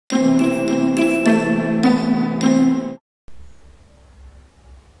Dear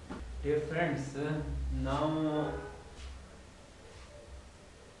friends, now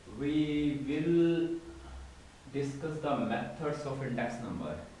we will discuss the methods of index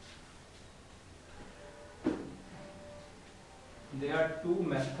number. There are two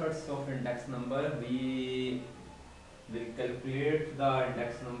methods of index number. We will calculate the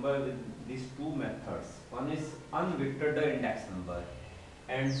index number with these two methods. One is unweighted index number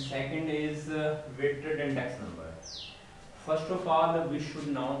and second is weighted index number. First of all, we should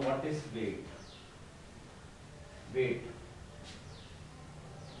know what is weight. Weight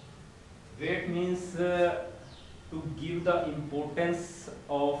means to give the importance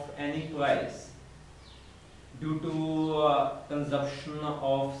of any price due to consumption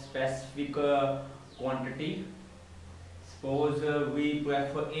of specific quantity. Suppose we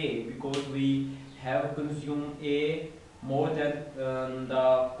prefer A because we have consumed A more than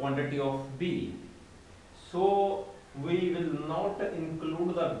the quantity of B. So we will not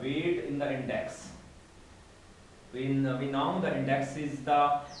include the weight in the index. We know the index is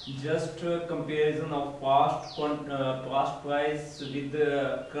the just comparison of past price with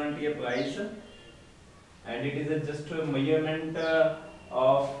the current year price, and it is just a measurement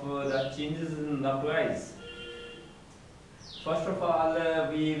of the changes in the price. First of all,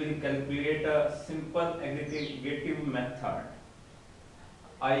 we will calculate a simple aggregative method.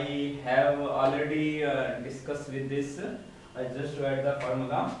 I have already discussed with this. I just write the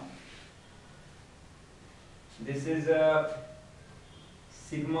formula. This is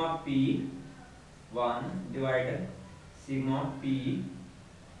sigma P1 divided sigma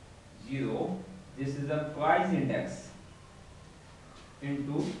P0. This is the price index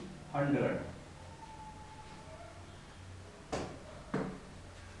into 100.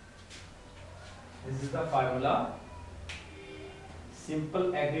 This is the formula.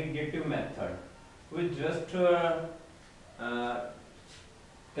 Simple aggregative method. We just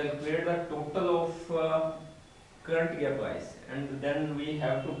calculate the total of current year price, and then we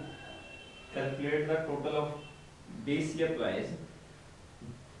have to calculate the total of base year price.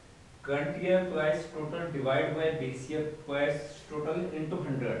 Current year price total divided by base year price total into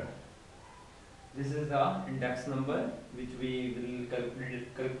 100. This is the index number which we will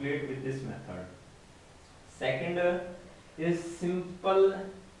calculate with this method. Second is simple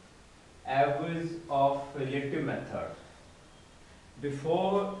average of relative method.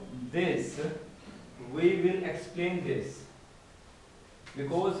 Before this, we will explain this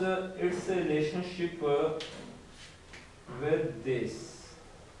because its a relationship with this.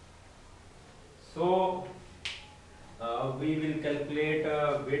 So we will calculate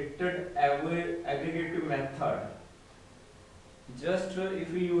a weighted aggregative method. Just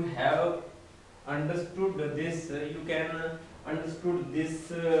if you have understood this, you can understood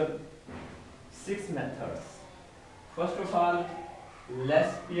this 6 methods. First of all,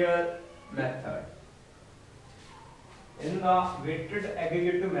 Lespierre method. In the weighted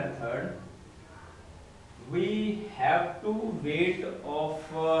aggregative method, we have to weight of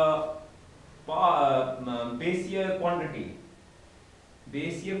base year quantity.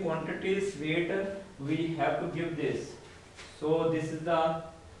 Base year quantities weight we have to give this. So this is the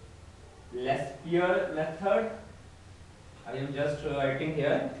Lespierre method. I am just writing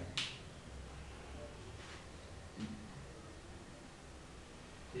here.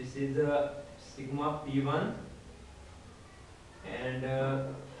 This is sigma P1 and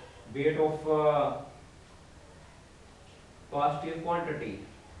weight of past year quantity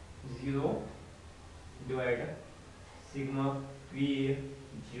 0 divided sigma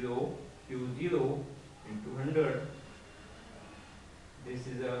P0 Q0 into 100. This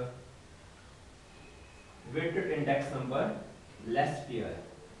is a weighted index number Lespierre.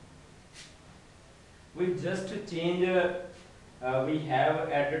 We just change we have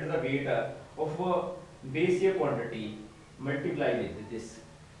added the weight of base year quantity multiply with this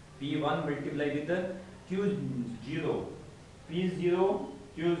P1 multiply with the Q0 P0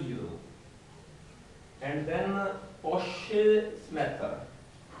 Q0, and then Poiseuille's method.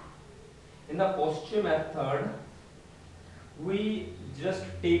 In the Poiseuille method, we just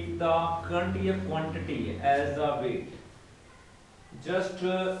take the current year quantity as a weight. Just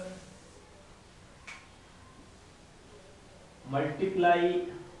multiply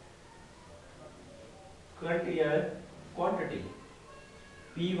current year quantity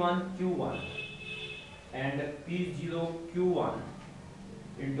P1 Q1 and P0 Q1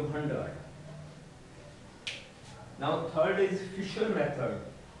 into 100. Now third is Fisher method.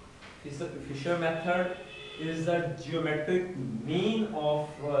 Fisher method is the geometric mean of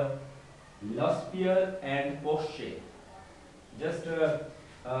Lespierre and Poiseuille. Just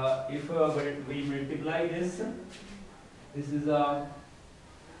if we multiply this is a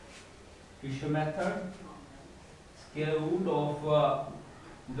Fisher method. Square root of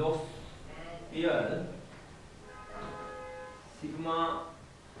loss pair sigma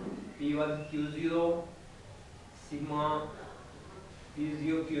P1 Q0 sigma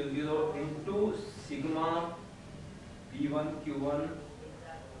P0 Q0 into sigma P1 Q1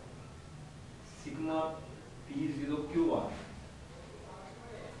 sigma P0 Q1.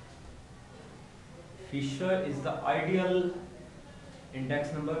 Fisher is the ideal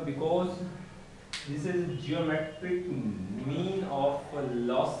index number because this is geometric mean of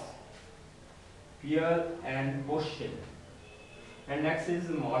loss pair and quotient. And next is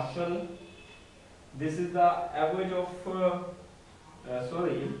Marshall. This is the average of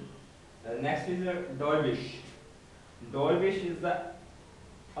next is Darvish. Darvish is the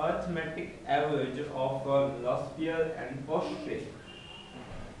arithmetic average of loss pair and quotient.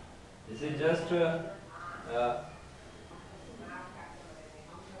 This is just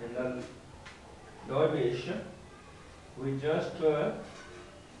in the Darvish we just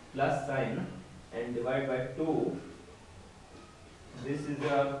plus sign and divide by 2. This is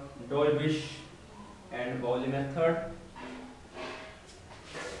a Darvish and Bowley method.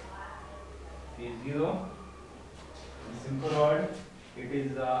 P0 simple word, it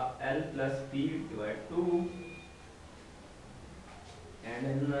is L plus P divided 2. And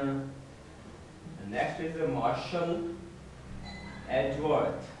then next is a Marshall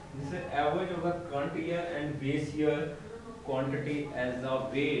Edgeworth. This is the average of the current year and base year quantity as the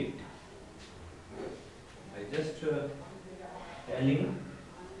weight. I just telling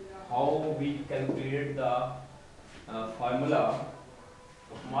how we calculate the formula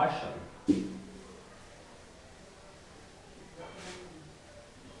of Marshall.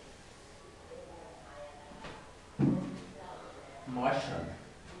 Marshall.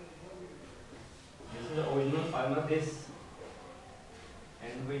 This is the original formula of this,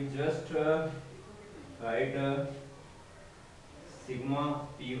 and we just write sigma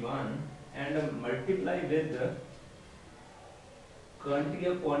P1 and multiply with current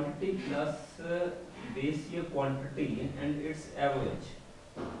year quantity plus base year quantity and its average.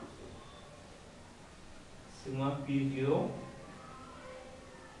 Sigma P0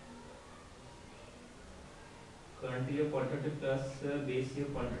 current year quantity plus base year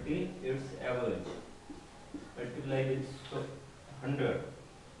quantity, its average, multiply with 100.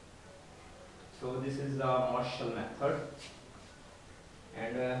 So this is the Marshall method.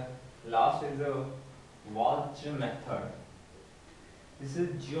 And last is the Walsh method. This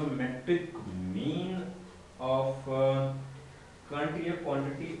is geometric mean of current year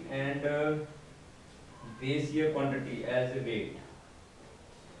quantity and base year quantity as a weight.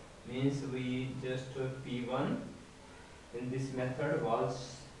 Means we just P1 in this method Walsh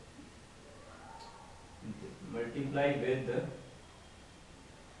multiply with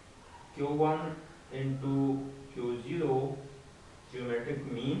Q1 into Q0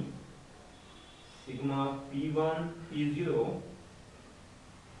 geometric mean sigma P1 P0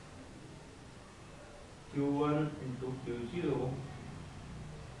 Q1 into Q0.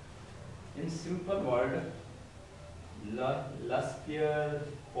 In simple word, loss pair,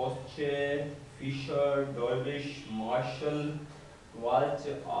 Porsche, Fisher, Darvish, Marshall, Walsh,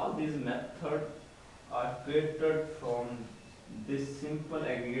 all these methods are created from this simple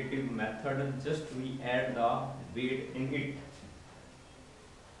aggregative method. Just we add the weight in it.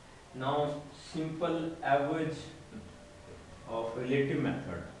 Now simple average of relative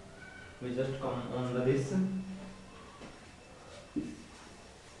method. We just come on this.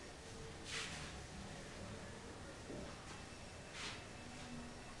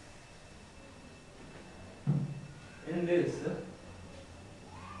 In this,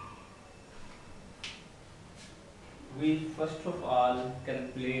 we first of all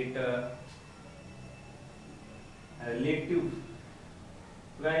calculate relative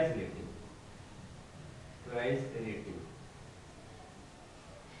price relative. Price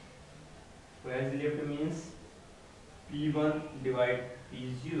relative means P1 divide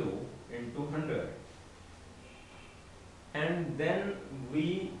P0 into 100, and then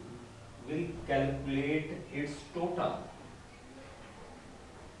we will calculate its total.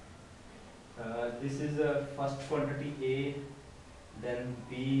 This is a first quantity A, then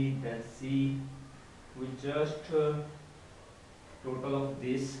B, then C. We just total of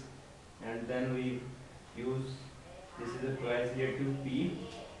this, and then we use this is a price relative P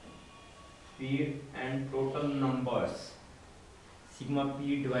and total numbers sigma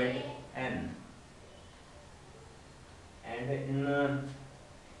P divided N. And in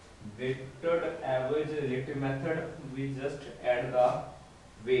weighted average relative method we just add the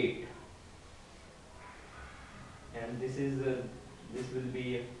weight. and this will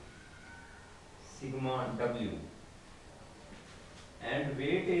be sigma w. And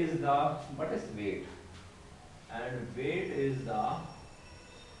weight is the, what is weight? And weight is the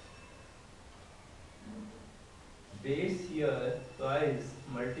base year twice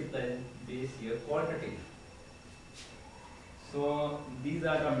multiplied base year quantity. So these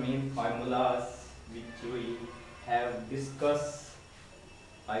are the main formulas which we have discussed.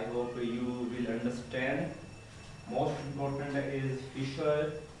 I hope you will understand. Most important is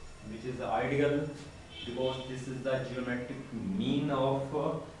Fisher, which is ideal because this is the geometric mean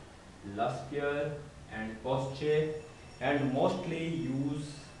of Laspierre and Poiseuille, and mostly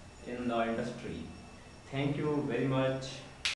used in the industry. Thank you very much.